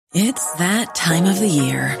It's that time of the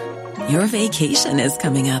year. Your vacation is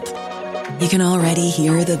coming up. You can already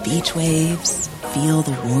hear the beach waves, feel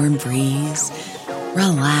the warm breeze,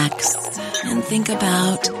 relax, and think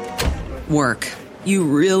about work. You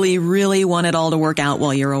really, really want it all to work out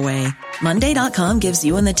while you're away. Monday.com gives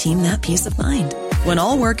you and the team that peace of mind. When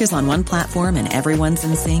all work is on one platform and everyone's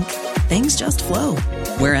in sync, things just flow.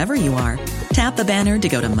 Wherever you are, tap the banner to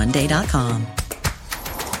go to Monday.com.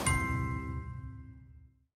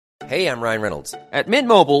 Hey, I'm Ryan Reynolds. At Mint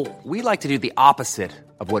Mobile, we like to do the opposite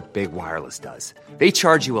of what Big Wireless does. They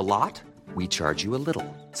charge you a lot, we charge you a little.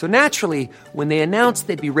 So naturally, when they announced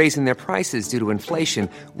they'd be raising their prices due to inflation,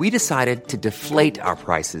 we decided to deflate our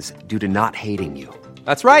prices due to not hating you.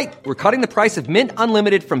 That's right. We're cutting the price of Mint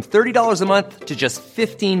Unlimited from $30 a month to just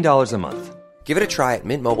 $15 a month. Give it a try at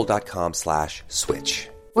mintmobile.com/switch.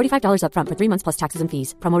 $45 up front for 3 months plus taxes and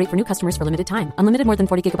fees. Promo rate for new customers for limited time. Unlimited more than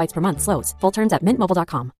 40 gigabytes per month. Slows full terms at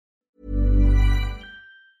mintmobile.com.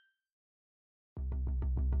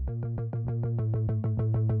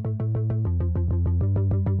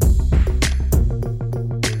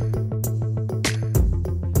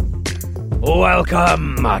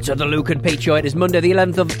 Welcome to the Luke and Pete Show. It is Monday the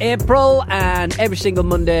 11th of April, and every single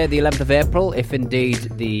Monday the 11th of April, if indeed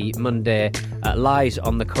the Monday lies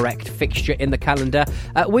on the correct fixture in the calendar,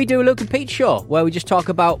 we do a Luke and Pete Show, where we just talk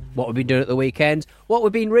about what we've been doing at the weekend, what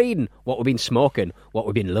we've been reading, what we've been smoking, what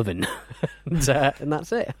we've been loving, and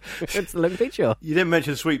that's it. It's the Luke and Pete Show. You didn't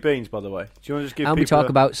mention sweet beans, by the way. Do you want to just give and people we talk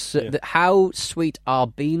about how sweet our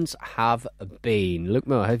beans have been. Luke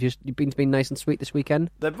Moore, have your beans been nice and sweet this weekend?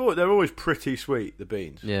 They're always pretty sweet, the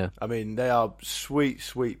beans. Yeah. I mean, they are sweet,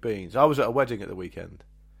 sweet beans. I was at a wedding at the weekend.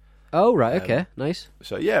 Oh, right, okay, nice.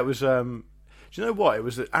 So, yeah, it was, do you know what? It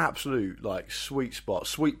was the absolute,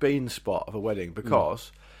 sweet bean spot of a wedding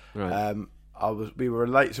because Right. we were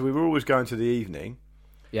late, so we were always going to the evening,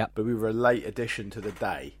 Yeah. but we were a late addition to the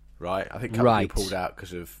day, right? I think a couple of people pulled out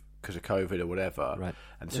because of COVID or whatever. Right.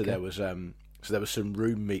 And so there was some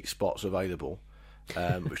room meat spots available.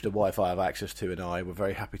 Which the Wi-Fi have access to and I were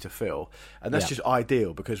very happy to fill. And that's just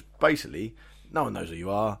ideal because basically no one knows who you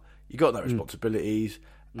are. You've got no responsibilities.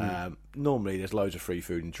 Normally there's loads of free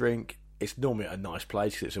food and drink. It's normally at a nice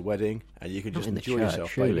place because it's a wedding and you can just enjoy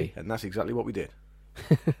yourself, surely. baby. And that's exactly what we did.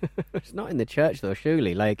 It's not in the church though,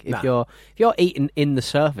 surely. Like if you're eating in the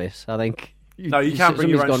service, I think No, you can't bring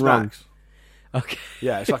your own snacks. Wrong. Okay.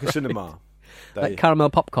 Yeah, it's like a cinema. Like caramel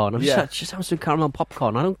popcorn. I'm just having some caramel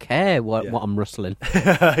popcorn. I don't care what I'm rustling.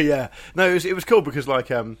 Yeah. No, it was cool because it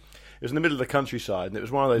was in the middle of the countryside and it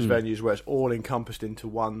was one of those venues where it's all encompassed into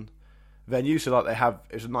one venue. So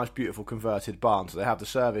it's a nice, beautiful converted barn. So they have the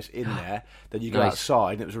service in there. Then you go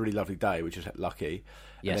outside and it was a really lovely day, which is lucky.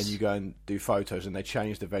 Yes. And then you go and do photos and they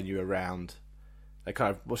change the venue around. They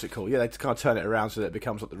kind of, what's it called? Yeah, they kind of turn it around so that it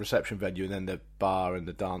becomes like the reception venue and then the bar and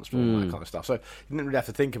the dance floor and that kind of stuff. So you didn't really have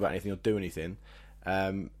to think about anything or do anything.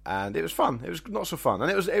 And it was fun. It was not so fun.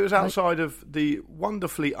 And it was outside of the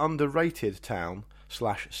wonderfully underrated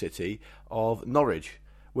town/city of Norwich,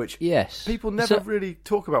 which people never really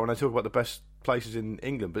talk about when they talk about the best places in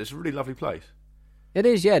England, but it's a really lovely place. It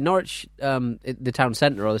is, yeah. Norwich, the town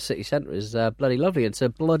centre or the city centre is bloody lovely. It's a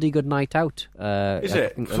bloody good night out. Is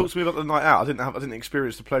it? Talk to me about the night out. I didn't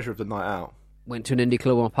experience the pleasure of the night out. Went to an indie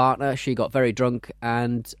club with my partner. She got very drunk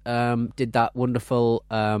and did that wonderful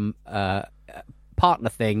partner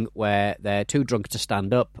thing where they're too drunk to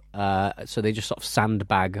stand up, so they just sort of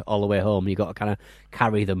sandbag all the way home. You got to kind of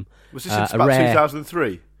carry them. Was this about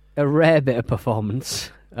 2003? A rare bit of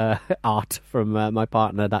performance. Art from my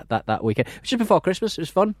partner that weekend. It was just before Christmas. It was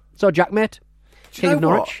fun. Saw Jack Mate, King of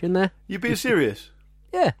Norwich, in there. You being serious?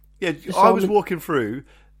 Yeah. Yeah, I was walking through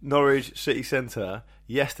Norwich city centre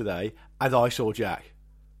yesterday and I saw Jack.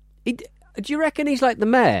 Do you reckon he's like the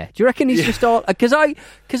mayor? Do you reckon he's just all... Because I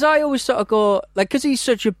always sort of go... Because he's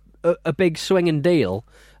such a big swinging deal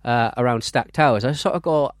around Stack Towers, I sort of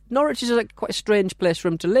go, Norwich is quite a strange place for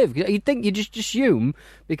him to live. You'd think, you just assume,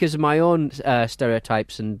 because of my own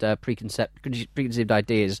stereotypes and preconceived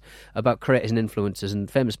ideas about creators and influencers and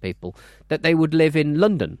famous people, that they would live in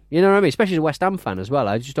London. You know what I mean? Especially as a West Ham fan as well.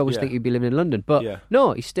 I just always think he'd be living in London. But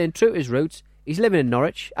no, he's staying true to his roots. He's living in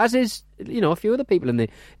Norwich, as is a few other people in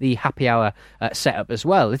the happy hour setup as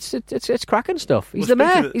well. It's cracking stuff. He's the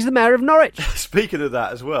mayor. He's the mayor of Norwich. Speaking of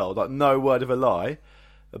that as well, no word of a lie.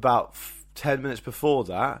 About 10 minutes before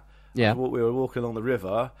that, we were walking along the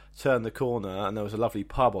river, turned the corner, and there was a lovely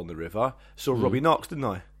pub on the river. Saw Robbie Knox, didn't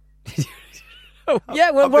I?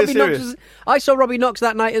 Robbie Knox. I saw Robbie Knox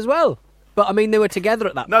that night as well. But I mean, they were together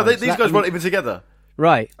at that point. No, these guys weren't even together.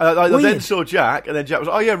 Right. I then saw Jack, and then Jack was,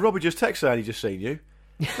 Robbie just texted saying he just seen you.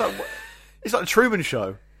 It's like the Truman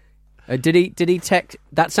Show. Did he text?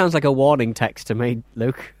 That sounds like a warning text to me,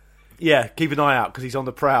 Luke. Yeah, keep an eye out because he's on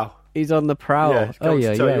the prowl. He's on the prowl. Yeah,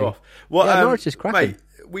 to tell you off. Well, Norwich is cracking.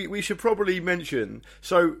 Mate, we should probably mention,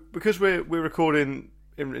 so because we're recording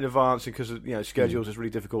in advance because of schedules is really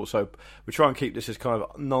difficult, so we try and keep this as kind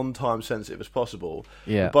of non-time sensitive as possible.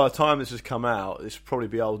 Yeah. By the time this has come out, this will probably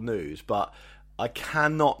be old news, but I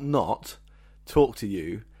cannot not talk to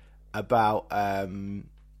you about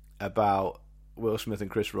Will Smith and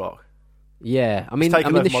Chris Rock. Yeah,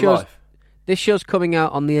 this show's coming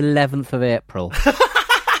out on the 11th of April.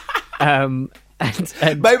 And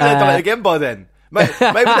maybe they've done it again by then. Maybe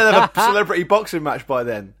they'll have a celebrity boxing match by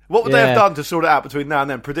then. What would they have done to sort it out between now and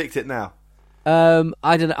then? Predict it now.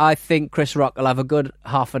 I don't. I think Chris Rock will have a good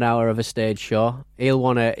half an hour of a stage show. He'll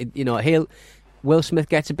want to, Will Smith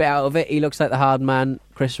gets a bit out of it. He looks like the hard man.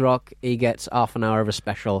 Chris Rock, he gets half an hour of a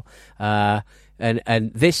special. And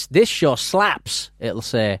this show slaps, it'll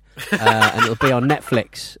say, and it'll be on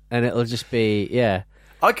Netflix, and it'll just be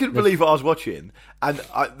I couldn't believe what I was watching, and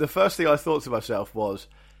the first thing I thought to myself was,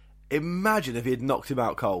 imagine if he had knocked him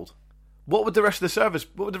out cold. What would the rest of the service?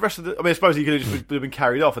 What would the rest of the? I mean, I suppose he could have just been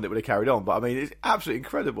carried off, and it would have carried on. But I mean, it's absolutely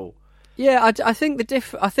incredible. Yeah, I think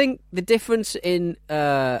the difference in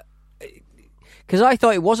because I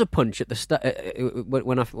thought it was a punch at the start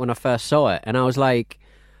when I first saw it, and I was like,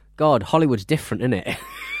 God, Hollywood's different, isn't it?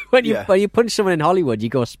 When you punch someone in Hollywood, you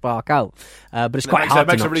go spark out. But it's quite hard.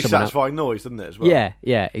 It makes to a really satisfying noise, doesn't it? As well.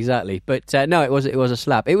 Yeah, exactly. But no, it was a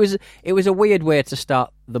slap. It was a weird way to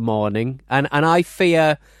start the morning, and I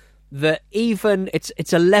fear that even it's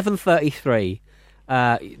 11:33,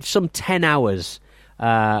 some 10 hours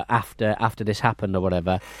after this happened or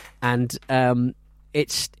whatever, and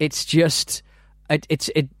it's just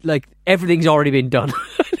like everything's already been done.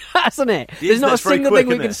 Hasn't it? There's not a single thing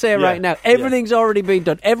we can say right now. Everything's already been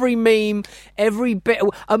done. Every meme, every bit.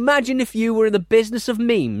 Imagine if you were in the business of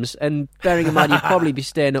memes, and bearing in mind you'd probably be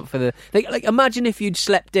staying up for the... Like imagine if you'd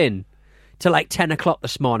slept in till like 10 o'clock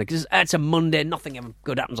this morning, because it's a Monday, nothing ever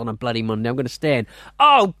good happens on a bloody Monday. I'm going to stay in.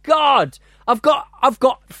 Oh, God! I've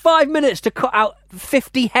got 5 minutes to cut out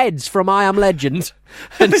 50 heads from I Am Legend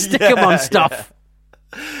and stick them on stuff.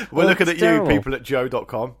 We're looking at terrible. you, people at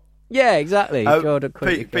joe.com. Yeah, exactly.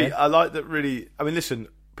 Pete, I like that really... I mean, listen,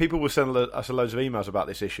 people will send us loads of emails about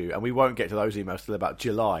this issue, and we won't get to those emails till about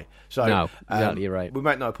July. So, no, exactly, you're right. We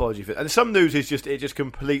make no apology for it. And some news is just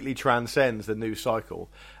completely transcends the news cycle,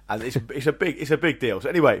 and it's a big deal. So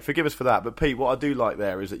anyway, forgive us for that. But Pete, what I do like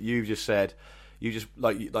there is that you've just said you just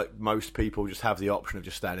like most people just have the option of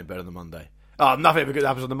just staying in bed on the Monday. Oh, nothing ever good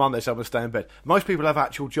happens on the Monday, so I'm going to stay in bed. Most people have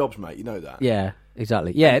actual jobs, mate. You know that. Yeah,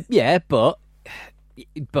 exactly. Yeah,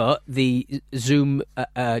 but the Zoom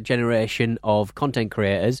generation of content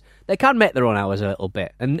creators, they can make their own hours a little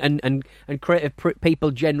bit, and creative people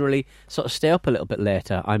generally sort of stay up a little bit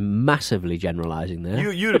later. I'm massively generalising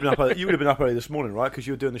there. You would have been up early this morning, right? Because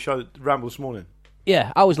you were doing the show Ramble this morning.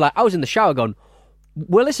 Yeah, I was in the shower going,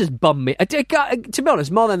 well, this has bummed me. To be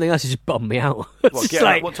honest, more than anything else, it's bummed me out.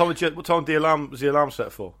 What time was the alarm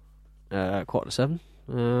set for? 7:15.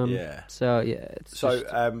 Yeah. So yeah.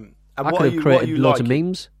 And I could have created loads of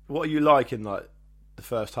memes. What are you like in like the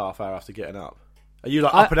first half hour after getting up? Are you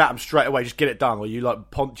like up and at them straight away, just get it done, or you like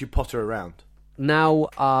you potter around? Now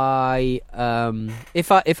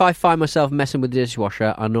if I find myself messing with the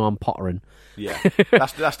dishwasher, I know I'm pottering. Yeah,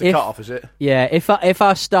 that's the cut off, is it? Yeah, if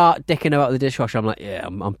I start dicking about the dishwasher, I'm like, yeah,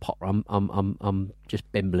 I'm potter. I'm just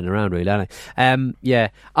bimbling around, really, aren't I? Yeah,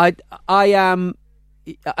 I am.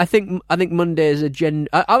 I think Mondays are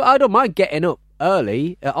I don't mind getting up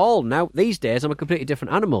early at all now. These days, I'm a completely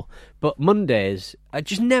different animal. But Mondays, I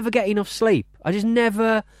just never get enough sleep. I just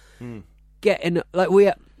never get enough. Like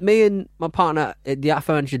me and my partner, the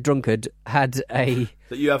aforementioned drunkard, had a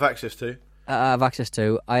that you have access to. Have access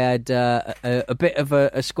to. I had a bit of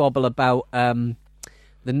a squabble about the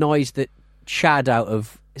noise that Chad out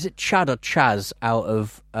of... Is it Chad or Chaz out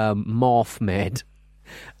of Morph made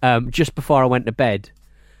just before I went to bed.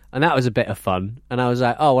 And that was a bit of fun. And I was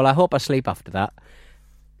like, oh, well, I hope I sleep after that.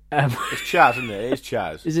 It's Chaz, isn't it? It's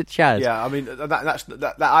Chaz. Is it Chaz? Yeah, I mean,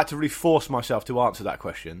 that I had to really force myself to answer that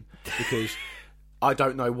question because I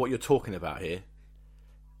don't know what you're talking about here.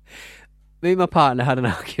 Me and my partner had an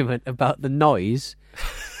argument about the noise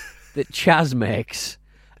that Chaz makes.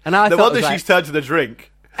 And I no thought wonder she's turned to the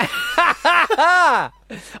drink. I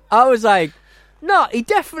was like, no, he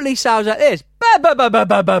definitely sounds like this. Ba ba ba ba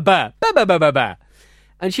ba ba ba ba ba ba ba ba.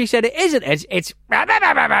 And she said it isn't. It's ba ba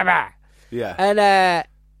ba ba ba ba. Yeah.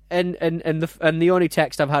 And the only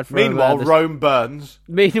text I've had from meanwhile, Rome burns.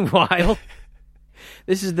 Meanwhile,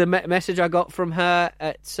 This is the message I got from her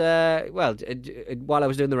at while I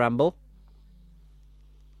was doing the ramble.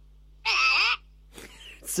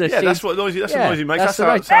 So that's what noise. That's the noise he makes. That's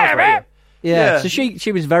how it sounds. Like, yeah. So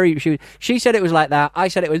she was very. She said it was like that. I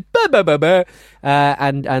said it was bah, bah, bah, bah.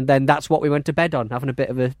 And then that's what we went to bed on, having a bit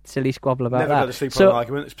of a silly squabble about Never that. Never go to sleep on an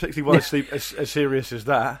argument, particularly one as serious as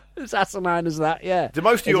that. As asinine as that, yeah. Do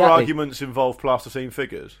most of your arguments involve plasticine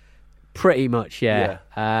figures? Pretty much, yeah.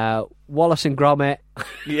 Wallace and Gromit.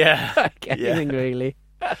 Yeah. Anything really.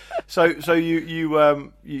 So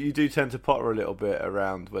you do tend to potter a little bit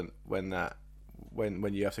around when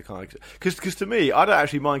you have to kind of, because to me, I don't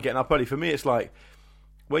actually mind getting up early. For me, it's like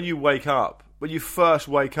when you first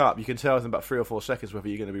wake up, you can tell within about 3 or 4 seconds whether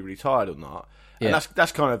you're going to be really tired or not. And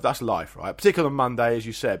that's life, right? Particularly on Monday, as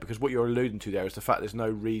you said, because what you're alluding to there is the fact there's no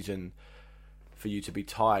reason for you to be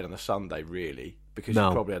tired on a Sunday, really, because you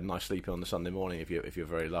probably had a nice sleep on the Sunday morning if you're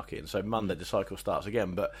very lucky. And so Monday the cycle starts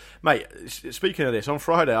again. But mate, speaking of this, on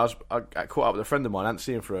Friday I caught up with a friend of mine. I hadn't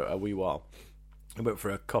seen him for a wee while. I went for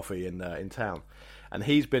a coffee in town, and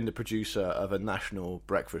he's been the producer of a national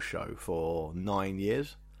breakfast show for 9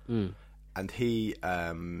 years. And his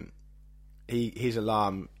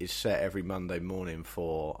alarm is set every Monday morning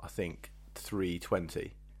for, I think,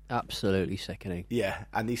 3:20. Absolutely sickening. Yeah,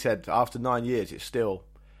 and he said after 9 years, it's still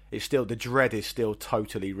the dread is still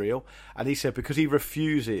totally real. And he said because he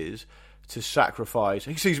refuses to sacrifice.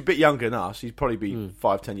 He's a bit younger than us. He'd probably be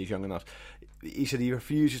 5-10 years younger than us. He said he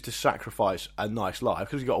refuses to sacrifice a nice life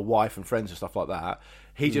because he's got a wife and friends and stuff like that.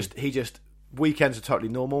 He just weekends are totally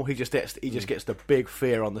normal. He just gets the big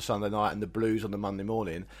fear on the Sunday night and the blues on the Monday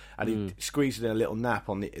morning, and he squeezes in a little nap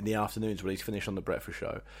in the afternoons when he's finished on the breakfast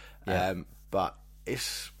show. Yeah. But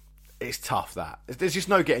it's tough. There's just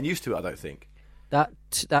no getting used to it, I don't think. That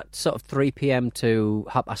sort of 3 p.m. to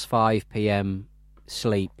 5:30 p.m.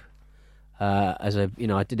 sleep.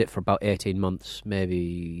 I did it for about 18 months,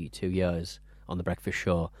 maybe 2 years on the breakfast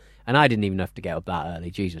show, and I didn't even have to get up that early.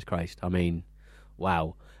 Jesus Christ! I mean,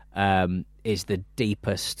 wow. Is the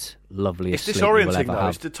deepest, loveliest. It's sleep you will disorienting, ever though.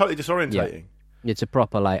 have. It's totally disorientating. Yeah. It's a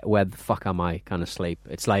proper like where the fuck am I kind of sleep.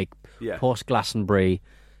 It's like post Glastonbury,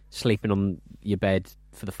 sleeping on your bed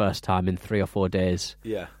for the first time in 3 or 4 days.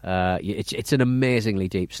 Yeah. It's an amazingly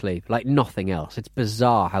deep sleep, like nothing else. It's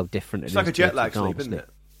bizarre how different it is. It's like a jet lag sleep, isn't it?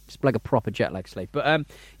 It's like a proper jet lag sleep. But I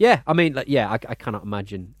cannot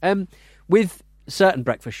imagine. With certain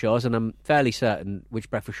breakfast shows, and I'm fairly certain which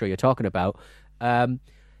breakfast show you're talking about.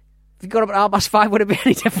 If you got up at 5:30, would it be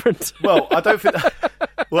any different? Well, I don't think.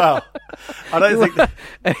 I don't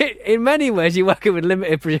think. In many ways, you're working with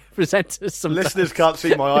limited presenters. Sometimes. Listeners can't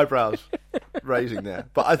see my eyebrows raising there,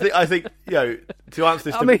 but I think to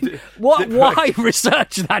answer this. Why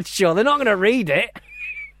research that show? They're not going to read it.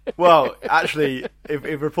 Well, actually,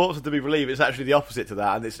 if reports are to be believed, it's actually the opposite to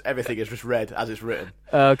that, and everything is just read as it's written.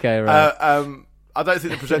 Okay, right. I don't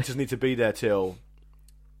think the presenters need to be there till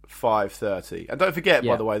 5:30. And don't forget,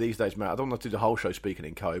 by the way, these days, Matt, I don't want to do the whole show speaking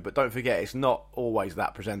in code, but don't forget, it's not always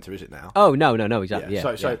that presenter, is it now? Oh, no, exactly.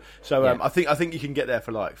 I think you can get there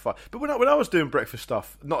for like 5. But when I was doing breakfast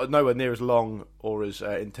stuff, nowhere near as long or as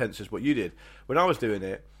intense as what you did. When I was doing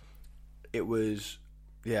it, it was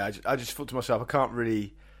I just thought to myself, I can't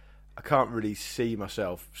really see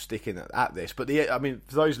myself sticking at this. But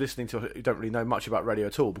for those listening to who don't really know much about radio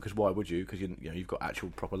at all, because why would you? Because you've got actual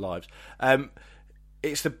proper lives.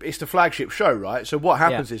 It's the flagship show, right? So what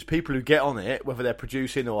happens is people who get on it, whether they're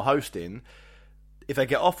producing or hosting, if they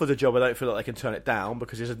get offered a job, I don't feel like they can turn it down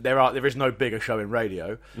because there is no bigger show in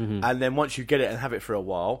radio. Mm-hmm. And then once you get it and have it for a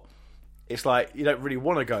while, it's like you don't really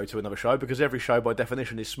want to go to another show because every show by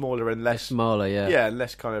definition is smaller and less and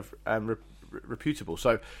less kind of reputable.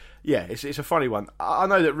 So it's a funny one. I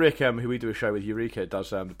know that Rick, who we do a show with, Eureka, does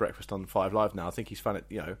the breakfast on 5 Live now. I think he's found it.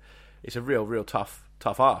 It's a real tough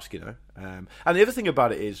ask, And the other thing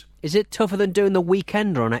about it is it tougher than doing the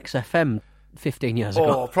Weekender on XFM 15 years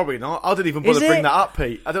ago? Oh, probably not. I didn't even bother bring that up,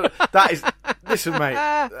 Pete. I don't. That is. Listen, mate.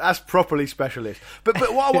 That's properly specialist. But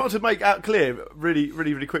what I wanted to make out clear, really,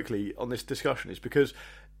 really, really quickly on this discussion is because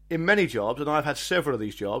in many jobs, and I've had several of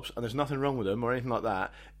these jobs, and there's nothing wrong with them or anything like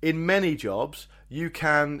that. In many jobs, you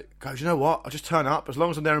can go. You know what? I'll just turn up as long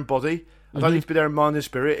as I'm there in body. I don't need to be there in mind and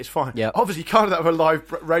spirit. It's fine. Yep. Obviously, you can't do that with a live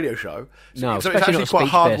radio show. So it's actually quite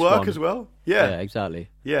hard speech-based work one. as well. Yeah, exactly.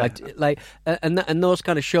 Yeah, and those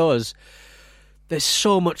kind of shows. There's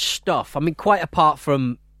so much stuff. I mean, quite apart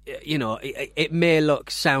from it may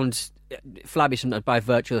sound flabby sometimes by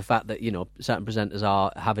virtue of the fact that certain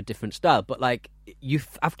presenters have a different style, but like you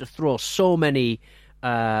have to throw so many.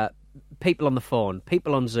 People on the phone,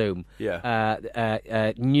 people on Zoom,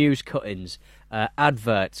 news cuttings,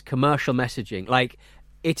 adverts, commercial messaging. Like,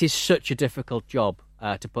 it is such a difficult job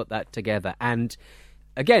to put that together. And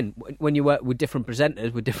again, when you work with different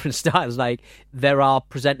presenters with different styles, like, there are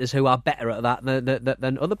presenters who are better at that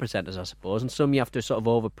than other presenters, I suppose. And some you have to sort of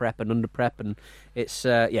over prep and under prep, and it's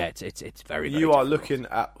it's very. You are looking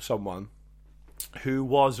at someone who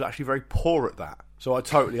was actually very poor at that, so I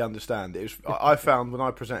totally understand. I found when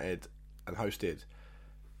I presented and hosted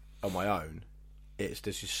on my own, there's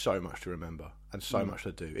just so much to remember and so much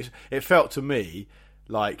to do. It felt to me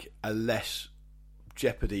like a less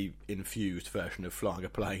Jeopardy infused version of flying a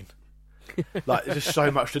plane. Like, there's just so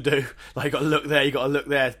much to do. Like, you got to look there, you got to look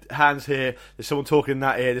there, hands here, there's someone talking in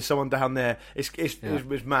that ear, there's someone down there. It's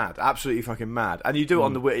mad, absolutely fucking mad. And you do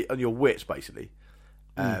it on your wits, basically.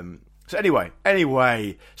 So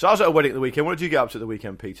anyway, so I was at a wedding at the weekend. What did you get up to at the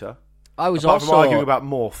weekend, Peter? I was Apart from arguing about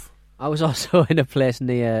Morph. I was also in a place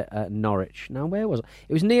near Norwich. Now, where was it?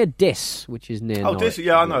 It was near Diss, which is near Norwich. Diss,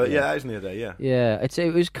 yeah, I know. Yeah, that is near there, yeah. Yeah,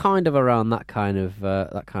 it was kind of around that kind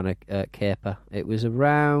of caper. It was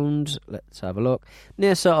around, let's have a look,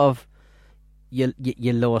 near sort of your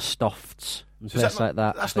Lowestoft and places like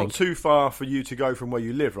that. That's not too far for you to go from where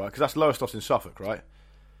you live, right? Because that's Lowestoft in Suffolk, right?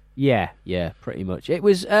 Yeah, pretty much. It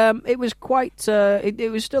was quite.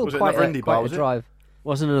 It was still quite a drive.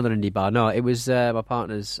 Wasn't another indie bar. No, it was my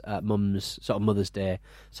partner's mum's sort of Mother's Day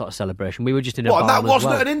sort of celebration. We were just in a bar. And that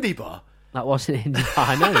wasn't an indie bar? That wasn't an indie bar,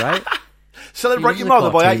 I know, right? Celebrate your mother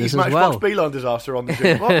by 80s Matchbox Beeline disaster on the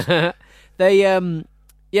jukebox.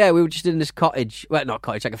 We were just in this cottage. Well, not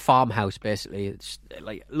cottage, like a farmhouse, basically. It's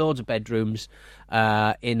like loads of bedrooms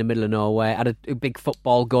in the middle of nowhere. Had a big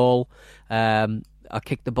football goal. I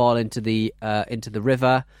kicked the ball into the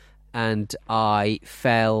river, and I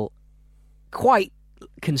fell quite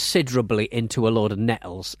considerably into a load of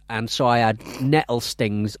nettles, and so I had nettle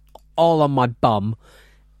stings all on my bum,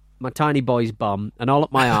 my tiny boy's bum, and all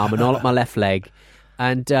up my arm and all up my left leg,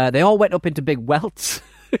 and they all went up into big welts.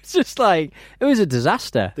 It's just like, it was a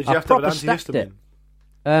disaster. Did you have to have an antihistamine?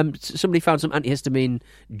 Somebody found some antihistamine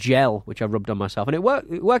gel, which I rubbed on myself, and it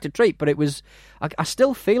worked a treat, but it was, I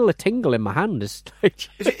still feel a tingle in my hand. Is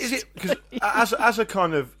it because as a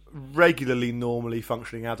kind of regularly, normally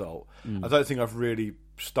functioning adult, I don't think I've really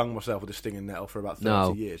stung myself with a stinging nettle for about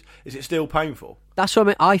 30 years. Is it still painful? That's what I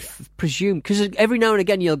mean. I presume, because every now and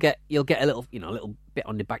again you'll get a little, a little bit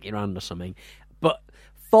on the back of your hand or something, but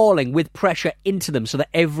falling with pressure into them so that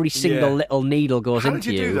every single little needle goes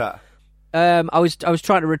into you. How did you do that? I was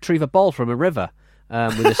trying to retrieve a ball from a river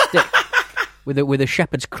with a stick, with a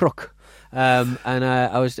shepherd's crook, and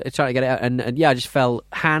I was trying to get it out, and I just fell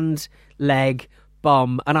hand, leg,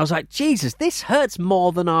 bum, and I was like, Jesus, this hurts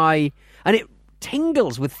more than and it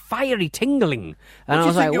tingles with fiery tingling, and I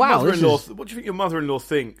was like, wow, this is... What do you think your mother-in-law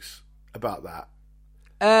thinks about that?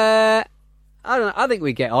 I don't know. I think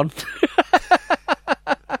we get on.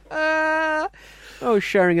 I was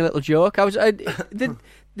sharing a little joke.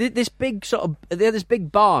 This big they had this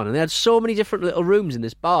big barn, and they had so many different little rooms in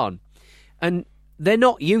this barn, and they're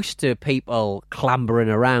not used to people clambering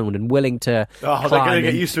around and willing to. Oh, they're going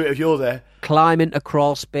to get used to it if you're there. Climb into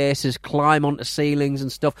crawl spaces, climb onto ceilings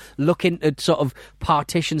and stuff. Look into sort of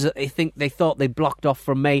partitions that they thought they blocked off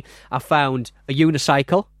from me. I found a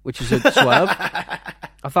unicycle, which is a swerve.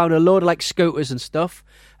 I found a load of like scooters and stuff.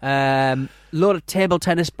 Load of table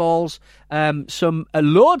tennis balls. Some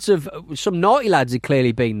naughty lads had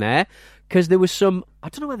clearly been there, because there was some. I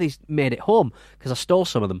don't know whether they made it home, because I stole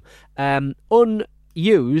some of them.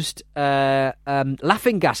 Unused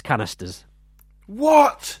laughing gas canisters.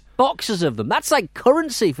 What? Boxes of them. That's like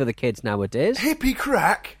currency for the kids nowadays. Hippie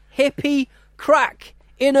crack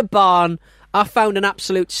in a barn. I found an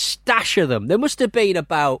absolute stash of them. There must have been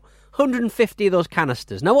about 150 of those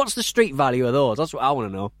canisters. Now, what's the street value of those? That's what I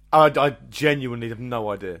want to know. I genuinely have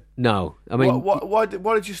no idea. No, I mean, why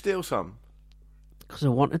did you steal some? Because I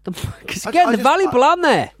wanted them. Because again, they're valuable, aren't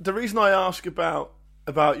they? The reason I ask about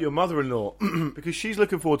your mother-in-law, because she's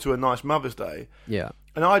looking forward to a nice Mother's Day. Yeah,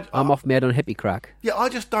 and I'm off made on hippie crack. Yeah, I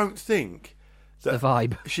just don't think that the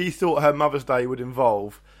vibe. She thought her Mother's Day would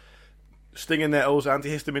involve stinging nettles,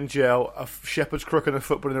 antihistamine gel, a shepherd's crook and a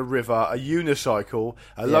football in a river, a unicycle,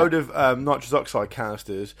 a load of nitrous oxide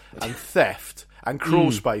canisters, and theft and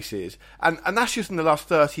crawl spaces. And that's just in the last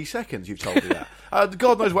 30 seconds you've told me that.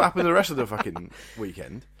 God knows what happened the rest of the fucking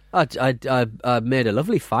weekend. I made a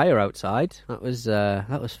lovely fire outside. That was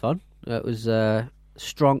fun. It was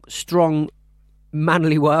strong,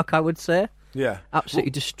 manly work, I would say. Yeah.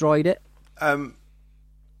 Absolutely destroyed it. Could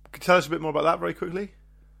you tell us a bit more about that very quickly?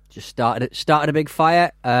 Just started a big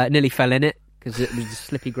fire. Nearly fell in it because it was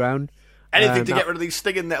slippy ground. Anything to get rid of these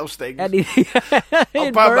stinging nettle stings. I'll It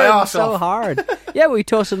burn my burned arse so off. hard. Yeah, we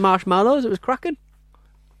toasted marshmallows. It was cracking.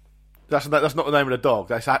 That's not the name of the dog.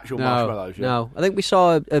 That's actual marshmallows. Yeah. No, I think we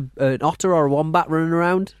saw an otter or a wombat running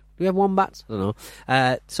around. Do we have wombats? I don't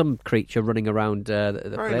know. Some creature running around the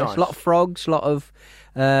Very place. nice. A lot of frogs. A lot of.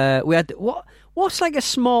 We had what's like a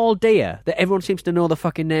small deer that everyone seems to know the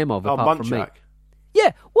fucking name of apart from me. Muntjac.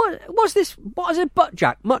 Yeah. What's this? What is it?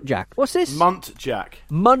 Muntjac. What's this? Muntjac.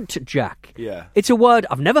 Muntjac. Yeah. It's a word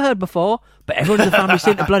I've never heard before, but everyone in the family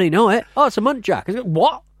seems to bloody know it. Oh, it's a muntjac. I go,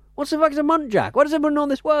 what? What's the fuck is a muntjac? Why does everyone know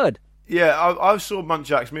this word? Yeah, I saw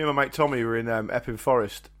muntjacs. Me and my mate Tommy were in Epping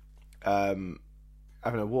Forest having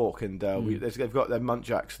a walk, and they've got their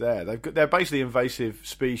muntjacs there. They're basically invasive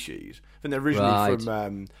species. I think they're originally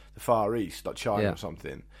from the Far East, like China or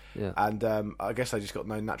something. Yeah. And I guess they just got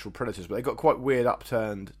no natural predators, but they've got quite weird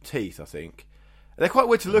upturned teeth, I think. They're quite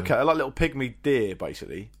weird to look at. They're like little pygmy deer,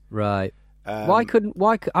 basically. Right.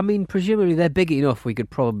 I mean, presumably they're big enough we could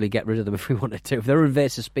probably get rid of them if we wanted to. If they're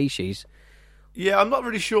invasive species. Yeah, I'm not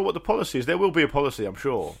really sure what the policy is. There will be a policy, I'm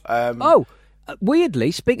sure.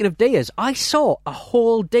 Weirdly, speaking of deers, I saw a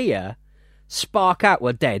whole deer spark out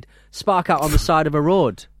on the side of a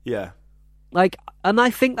road. Yeah. And I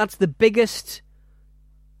think that's the biggest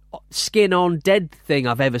skin-on dead thing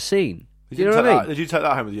I've ever seen. Do you know what I mean? Did you take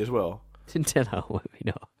that home with you as well? Didn't tell her what we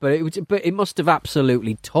know. But it must have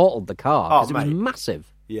absolutely totaled the car because it was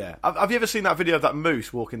massive. Yeah. Have you ever seen that video of that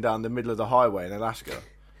moose walking down the middle of the highway in Alaska?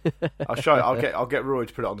 I'll show you. I'll get Roy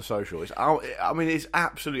to put it on the social. It's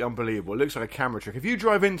absolutely unbelievable. It looks like a camera trick. If you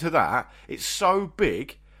drove into that, it's so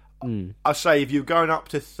big. I say if you're going up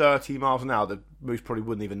to 30 miles an hour, the moose probably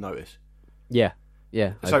wouldn't even notice. Yeah.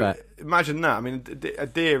 So imagine that. I mean, a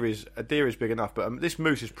deer is big enough, but this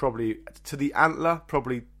moose is probably to the antler,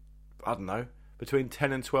 I don't know, between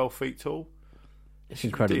 10 and 12 feet tall. It's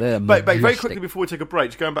incredible. But very quickly before we take a break,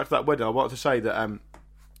 just going back to that wedding, I wanted to say that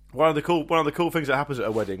one of the cool things that happens at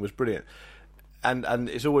a wedding was brilliant, and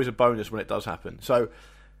it's always a bonus when it does happen. So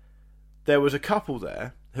there was a couple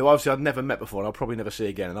there who obviously I'd never met before, and I'll probably never see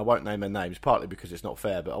again, and I won't name their names, partly because it's not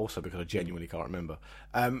fair, but also because I genuinely can't remember.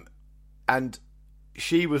 And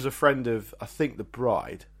she was a friend of, I think, the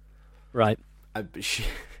bride, right? But she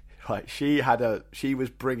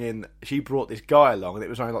brought this guy along, and it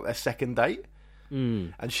was only like their second date.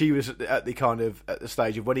 And she was at the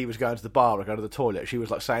stage of when he was going to the bar or going to the toilet, she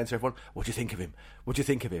was like saying to everyone, "What do you think of him? What do you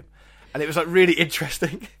think of him?" And it was like really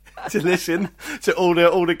interesting to listen to all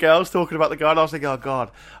the girls talking about the guy. And I was thinking, oh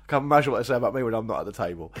God, I can't imagine what they say about me when I'm not at the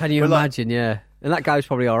table. Can you imagine? Yeah, and that guy was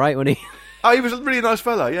probably all right when he. Oh, he was a really nice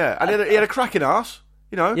fella, yeah, and he had a cracking arse.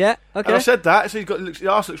 You know, yeah, okay. And I said that, so his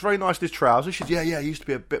arse looks very nice in his trousers. She said, yeah, he used to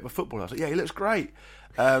be a bit of a footballer. I was like, yeah, he looks great.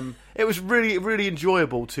 It was really, really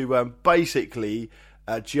enjoyable to basically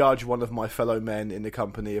judge one of my fellow men in the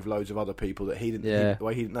company of loads of other people that he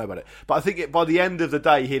didn't know about it. But I think by the end of the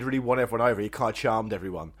day, he'd really won everyone over. He kind of charmed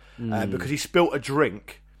everyone because he spilt a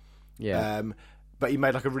drink. Yeah. But he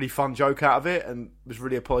made like a really fun joke out of it and was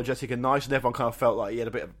really apologetic and nice, and everyone kind of felt like he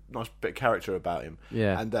had a nice bit of character about him.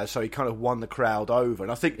 Yeah. And so he kind of won the crowd over.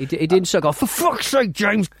 And I think he didn't sort of go, for fuck's sake,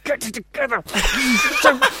 James, get it together.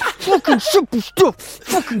 Fucking simple stuff.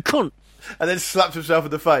 Fucking cunt. And then slapped himself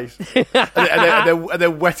in the face. and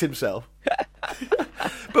then wet himself.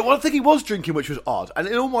 But one thing he was drinking, which was odd, and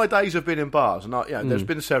in all my days I've been in bars, and there's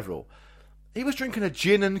been several, he was drinking a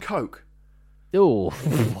gin and coke. Oh,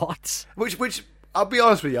 what? Which I'll be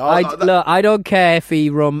honest with you. Look, I don't care if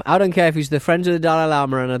I don't care if he's the friends of the Dalai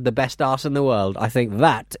Lama and had the best arse in the world. I think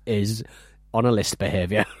that is on a list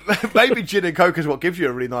behaviour. Maybe gin and coke is what gives you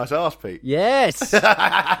a really nice arse, Pete. Yes,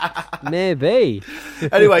 maybe.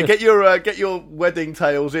 Anyway, get your wedding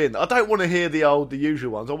tales in. I don't want to hear the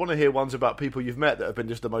usual ones. I want to hear ones about people you've met that have been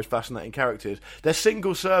just the most fascinating characters. They're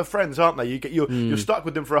single serve friends, aren't they? You're stuck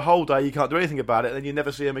with them for a whole day. You can't do anything about it, and then you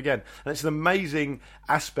never see them again. And it's an amazing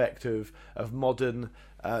aspect of modern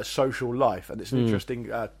social life, and it's an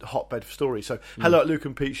interesting hotbed for stories. So hello at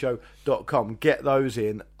lukeandpeteshow.com. Get those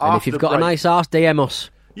in. And if you've got a nice arse, DM us.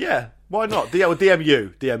 Yeah, why not? DM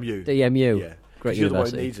you. Yeah, great university. You're the one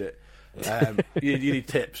who needs it. You need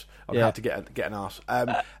tips on how to get an arse.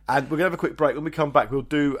 And we're going to have a quick break. When we come back, we'll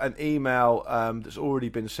do an email that's already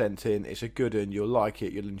been sent in. It's a good one. You'll like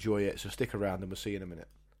it. You'll enjoy it. So stick around and we'll see you in a minute.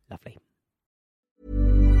 Lovely.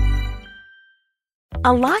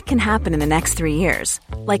 A lot can happen in the next 3 years.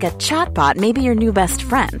 Like a chatbot may be your new best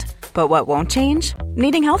friend. But what won't change?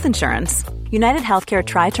 Needing health insurance. United Healthcare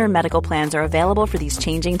Tri-Term Medical Plans are available for these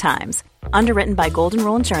changing times. Underwritten by Golden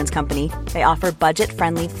Rule Insurance Company, they offer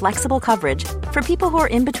budget-friendly, flexible coverage for people who are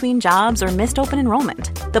in between jobs or missed open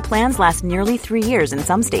enrollment. The plans last nearly 3 years in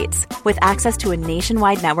some states, with access to a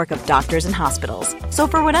nationwide network of doctors and hospitals. So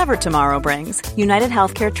for whatever tomorrow brings, United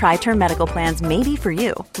Healthcare Tri-Term Medical Plans may be for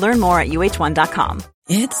you. Learn more at uh1.com.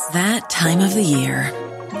 It's that time of the year.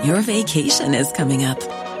 Your vacation is coming up.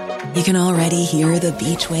 You can already hear the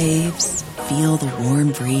beach waves, feel the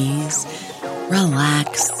warm breeze,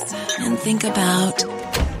 relax, and think about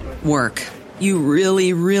work. You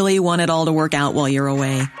really, really want it all to work out while you're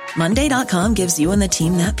away. Monday.com gives you and the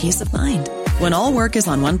team that peace of mind. When all work is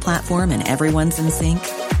on one platform and everyone's in sync,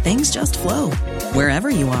 things just flow.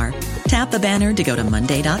 Wherever you are, tap the banner to go to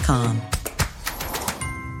Monday.com.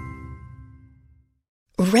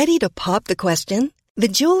 Ready to pop the question? The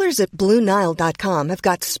jewelers at BlueNile.com have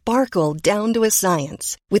got sparkle down to a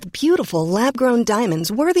science with beautiful lab-grown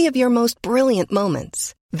diamonds worthy of your most brilliant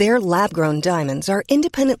moments. Their lab-grown diamonds are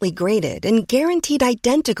independently graded and guaranteed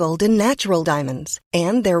identical to natural diamonds,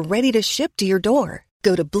 and they're ready to ship to your door.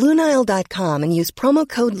 Go to BlueNile.com and use promo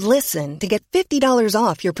code LISTEN to get $50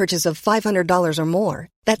 off your purchase of $500 or more.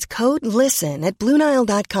 That's code LISTEN at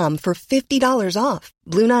BlueNile.com for $50 off.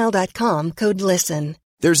 BlueNile.com, code LISTEN.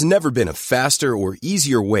 There's never been a faster or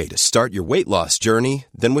easier way to start your weight loss journey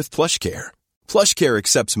than with PlushCare. PlushCare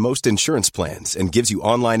accepts most insurance plans and gives you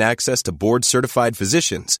online access to board-certified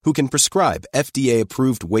physicians who can prescribe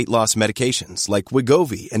FDA-approved weight loss medications like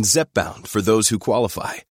Wegovy and Zepbound for those who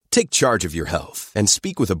qualify. Take charge of your health and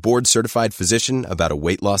speak with a board-certified physician about a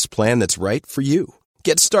weight loss plan that's right for you.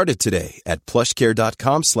 Get started today at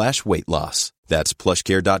plushcare.com/weight loss. That's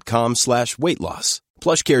plushcare.com/weight loss.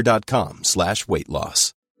 plushcare.com/weight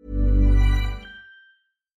loss.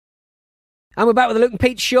 And we're back with the Luke and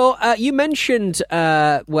Pete show. You mentioned,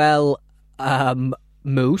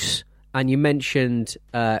 Moose, and you mentioned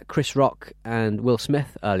Chris Rock and Will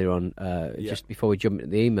Smith earlier on, just before we jump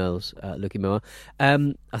into the emails, Lucky Moore.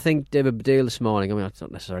 I think David Baddiel this morning, I mean, I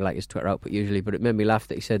don't necessarily like his Twitter output usually, but it made me laugh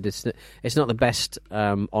that he said it's not the best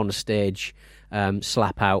on stage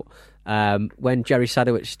slap out. When Jerry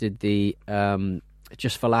Sadowitz did the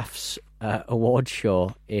Just for Laughs award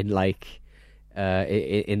show in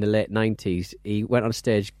in the late 90s, he went on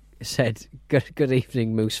stage, said good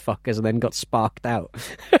evening moose fuckers, and then got sparked out.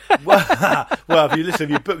 Well, if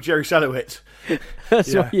you booked Jerry Sadowitz,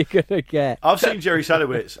 that's what you're gonna get. I've seen Jerry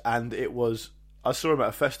Sadowitz, and I saw him at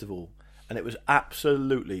a festival, and it was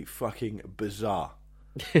absolutely fucking bizarre.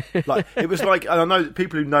 It was like, and I know that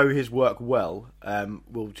people who know his work well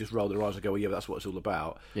will just roll their eyes and go, well, yeah, that's what it's all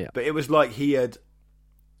about. Yeah. But it was like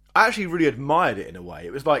I actually really admired it in a way.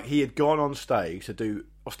 It was like he had gone on stage to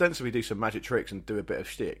ostensibly do some magic tricks and do a bit of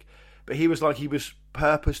shtick, but he was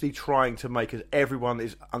purposely trying to make everyone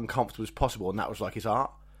as uncomfortable as possible, and that was like his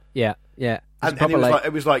art. Yeah, yeah. And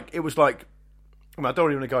it was like. I mean, I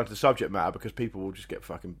don't even want to go into the subject matter because people will just get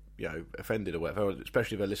fucking offended or whatever,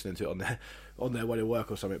 especially if they're listening to it on their way to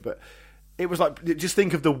work or something. But it was like, just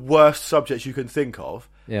think of the worst subjects you can think of,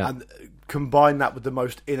 and combine that with the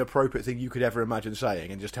most inappropriate thing you could ever imagine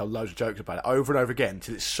saying, and just tell loads of jokes about it over and over again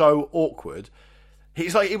till it's so awkward. He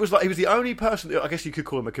was the only person, I guess you could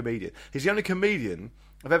call him a comedian. He's the only comedian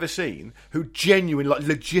I've ever seen who genuinely,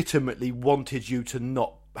 legitimately wanted you to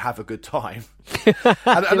not have a good time. and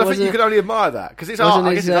I think you can only admire that because it's art.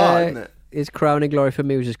 I guess it's art, isn't it? His crowning glory for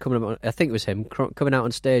me was just coming up. I think it was him coming out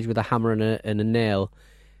on stage with a hammer and a nail.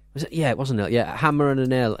 Was it? Yeah, it was a nail. Yeah, a hammer and a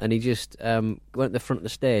nail, and he just went to the front of the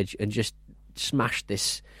stage and just smashed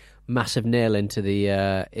this massive nail into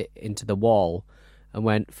the wall, and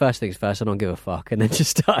went, first things first, I don't give a fuck, and then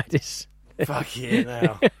just started his. Fuck yeah,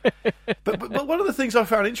 now. but one of the things I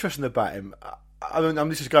found interesting about him, I mean,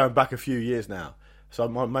 this is going back a few years now, so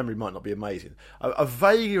my memory might not be amazing. I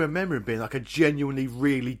vaguely remember him being like a genuinely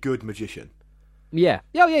really good magician. Yeah.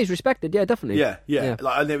 Yeah, he's respected. Yeah, definitely. Yeah.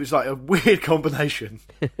 And it was like a weird combination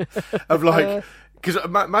of like, because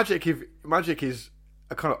magic is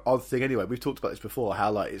a kind of odd thing anyway. We've talked about this before,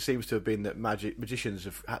 how like it seems to have been that magicians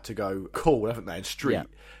have had to go cool, haven't they, and street,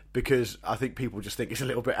 because I think people just think it's a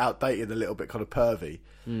little bit outdated, a little bit kind of pervy.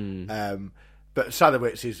 But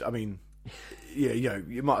Sadowitz is, I mean,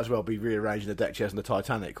 you might as well be rearranging the deck chairs in the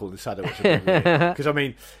Titanic, calling Sadowitz because I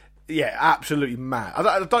mean. Yeah, absolutely mad.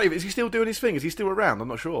 I don't even. Is he still doing his thing? Is he still around? I'm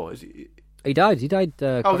not sure. Is he? He died. He died.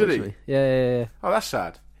 Oh, did he? Yeah. Oh, that's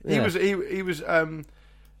sad. Yeah. He was. I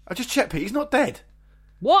just checked, Pete. He's not dead.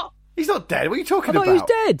 What? He's not dead. What are you talking I about? He was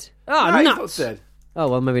dead. Oh, no, nuts. He's not dead. Oh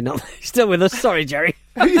well, maybe not. He's still with us. Sorry, Jerry.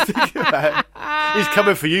 Who are you thinking about? He's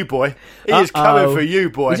coming for you, boy. He is coming for you,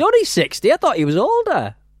 boy. He's only 60. I thought he was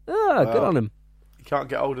older. Oh, good on him. You can't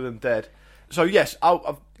get older than dead. So yes,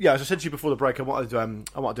 as I said to you before the break, I want to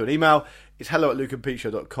do an email. It's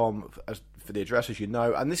hello@lukeandpeteshow.com for the address, as you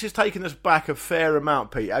know. And this has taken us back a fair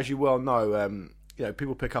amount, Pete. As you well know,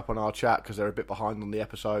 people pick up on our chat because they're a bit behind on the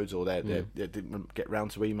episodes, or they didn't get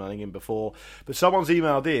round to emailing in before. But someone's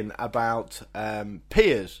emailed in about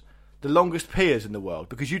piers, the longest piers in the world,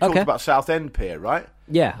 because you talked about Southend Pier, right?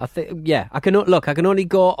 Yeah, I think. Yeah, I can only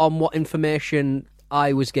go on what information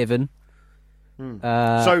I was given.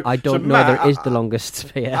 I don't know Matt, whether it is the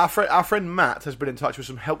longest pier. Our friend Matt has been in touch with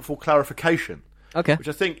some helpful clarification. Okay. Which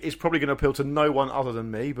I think is probably going to appeal to no one other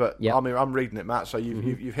than me, but yep. I mean, I'm reading it, Matt. So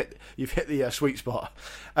you've hit the sweet spot.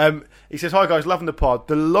 He says, "Hi guys, loving the pod.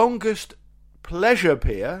 The longest pleasure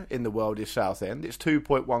pier in the world is Southend. It's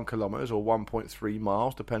 2.1 kilometres or 1.3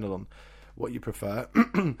 miles, depending on what you prefer.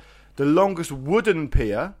 The longest wooden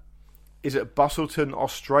pier is at Busselton,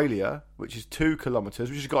 Australia, which is 2 kilometres,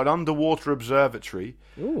 which has got an underwater observatory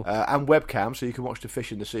and webcam, so you can watch the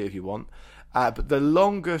fish in the sea if you want. But the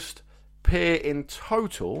longest pier in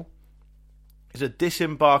total is a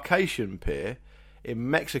disembarkation pier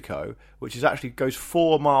in Mexico, which is actually goes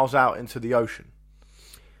 4 miles out into the ocean.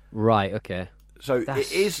 Right, okay. So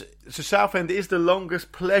Southend is the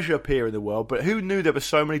longest pleasure pier in the world, but who knew there were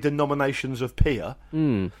so many denominations of pier?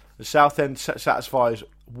 The Southend satisfies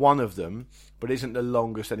one of them, but isn't the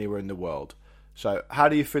longest anywhere in the world. So how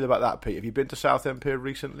do you feel about that, Pete? Have you been to Southend Pier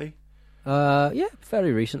recently? Yeah,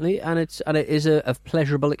 very recently, and it is a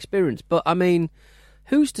pleasurable experience. But I mean,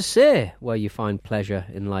 who's to say where you find pleasure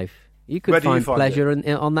in life? You could find pleasure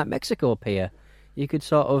on that Mexico pier. You could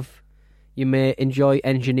you may enjoy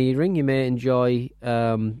engineering, you may enjoy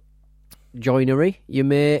joinery, you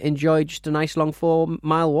may enjoy just a nice long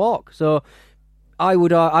 4-mile walk. So I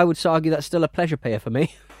would argue that's still a pleasure pier for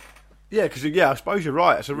me. Yeah, because I suppose you're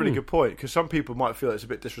right. It's a really good point, because some people might feel it's a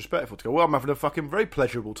bit disrespectful to go, well, I'm having a fucking very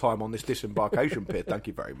pleasurable time on this disembarkation pier. Thank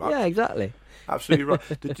you very much. Yeah, exactly. Absolutely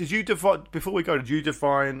right. Did you define, before we go, did you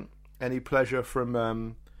define any pleasure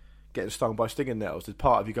from getting stung by stinging nettles? Did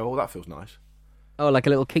part of you go, oh, that feels nice? Oh, like a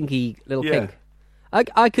little kink.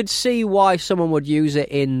 I could see why someone would use it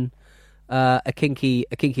in a kinky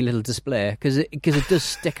little display, because it does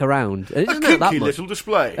stick around. A kinky little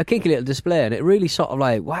display. A kinky little display, and it really sort of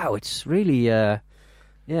like, wow, it's really the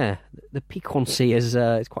piquancy is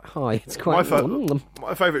it's quite high. It's quite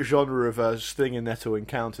my favourite genre of stinging nettle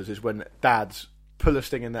encounters is when dads pull a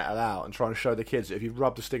stinging nettle out and try and show the kids that if you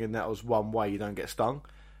rub the stinging nettles one way, you don't get stung.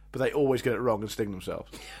 But they always get it wrong and sting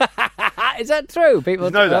themselves. Is that true?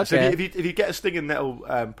 People know that. Okay. So if you get a stinging nettle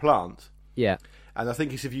plant, yeah, and I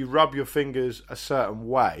think it's if you rub your fingers a certain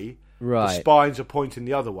way, right, the spines are pointing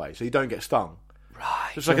the other way, so you don't get stung.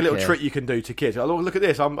 Right. So it's like a little trick you can do to kids. Oh, look at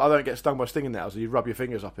this! I don't get stung by stinging nettles. So you rub your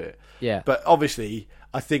fingers up it. Yeah. But obviously,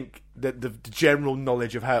 I think that the general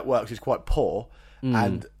knowledge of how it works is quite poor.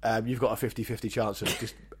 And you've got a 50-50 chance of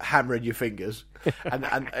just hammering your fingers.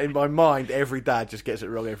 And in my mind, every dad just gets it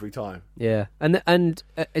wrong every time. Yeah, and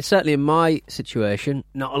it's certainly in my situation,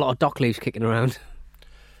 not a lot of dock leaves kicking around.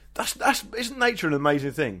 Isn't nature an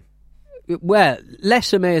amazing thing? Well,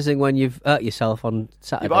 less amazing when you've hurt yourself on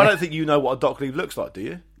Saturday. Yeah, but I don't think you know what a dock leaf looks like, do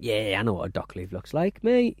you? Yeah, I know what a dock leaf looks like,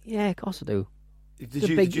 mate. Yeah, of course I do.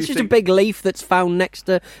 It's just a big leaf that's found next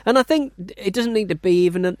to... And I think it doesn't need to be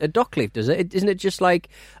even a dock leaf, does it? Isn't it just like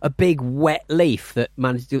a big wet leaf that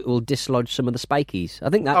will dislodge some of the spikies?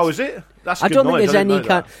 I think that's... Oh, is it? That's I don't think knowledge. there's any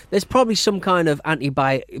kind... There's probably some kind of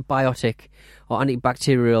antibiotic or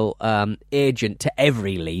antibacterial agent to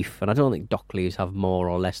every leaf, and I don't think dock leaves have more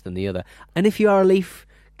or less than the other. And if you are a leaf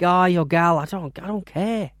guy or gal, I don't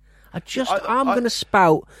care. I'm going to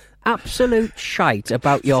spout absolute shite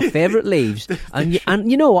about your favourite leaves,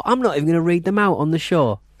 and you know what? I'm not even going to read them out on the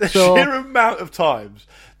show. The sheer amount of times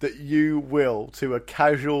that you will, to a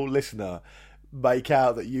casual listener, make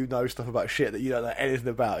out that you know stuff about shit that you don't know anything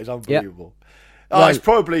about is unbelievable. Yep. Oh, it's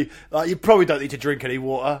probably like you probably don't need to drink any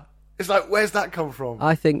water. It's like, where's that come from?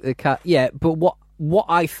 I think the cat. Yeah, but what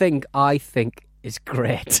I think is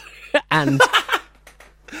great, and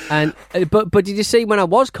but did you see when I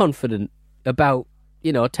was confident about?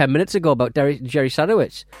 10 minutes ago about Jerry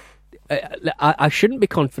Sadowitz. I shouldn't be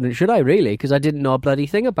confident, should I, really? Because I didn't know a bloody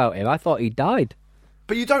thing about him. I thought he died.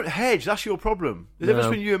 But you don't hedge. That's your problem. The difference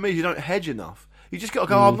between you and me is you don't hedge enough. You just got to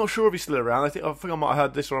go, I'm not sure if he's still around. I think I might have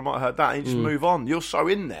heard this or I might have heard that. And you just move on. You're so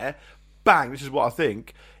in there. Bang, this is what I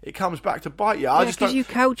think. It comes back to bite you. Yeah, because you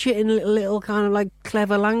couch it in little kind of like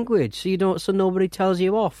clever language so nobody tells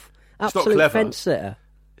you off. Absolute fence sitter.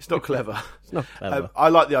 It's not clever. It's not clever. I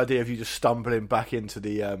like the idea of you just stumbling back into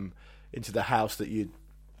the house that you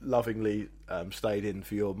lovingly stayed in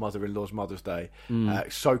for your mother-in-law's Mother's Day,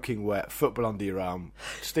 soaking wet, football under your arm,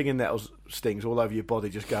 stinging nettles, stings all over your body,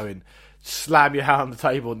 just going, slam your hand on the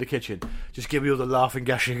table in the kitchen, just give me all the laughing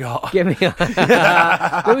gas you got. Give me.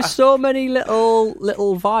 There were so many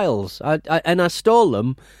little vials, and I stole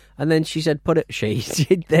them. And then she said, "Put it." She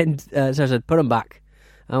then so I said, "Put them back."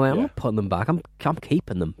 I went, "I'm not putting them back. I'm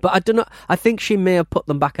keeping them." But I don't know. I think she may have put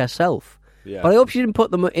them back herself. Yeah. But I hope she didn't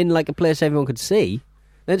put them in like a place everyone could see.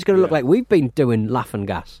 Then it's going to look like we've been doing laughing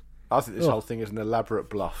gas. I think this whole thing is an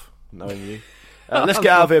elaborate bluff, knowing you. Let's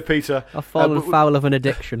get out of here, Peter. I've fallen foul of an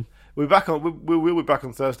addiction. We'll be back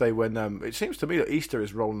on Thursday when it seems to me that Easter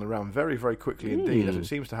is rolling around very, very quickly indeed, as it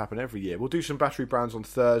seems to happen every year. We'll do some Battery Brands on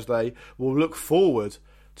Thursday. We'll look forward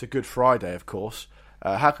to Good Friday, of course.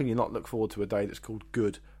 How can you not look forward to a day that's called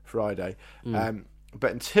Good Friday?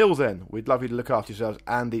 But until then, we'd love you to look after yourselves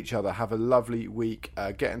and each other. Have a lovely week.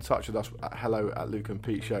 Get in touch with us at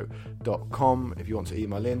hello@lukeandpeteshow.com if you want to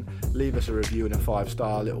email in. Leave us a review and a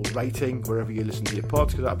 5-star little rating wherever you listen to your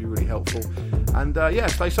pods, because that'd be really helpful. And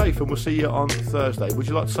stay safe, and we'll see you on Thursday. Would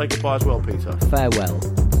you like to say goodbye as well, Peter? Farewell.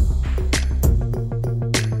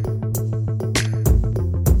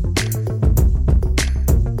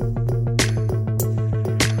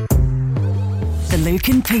 The Luke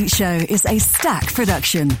and Pete Show is a Stack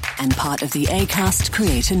production and part of the Acast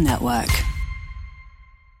Creator Network.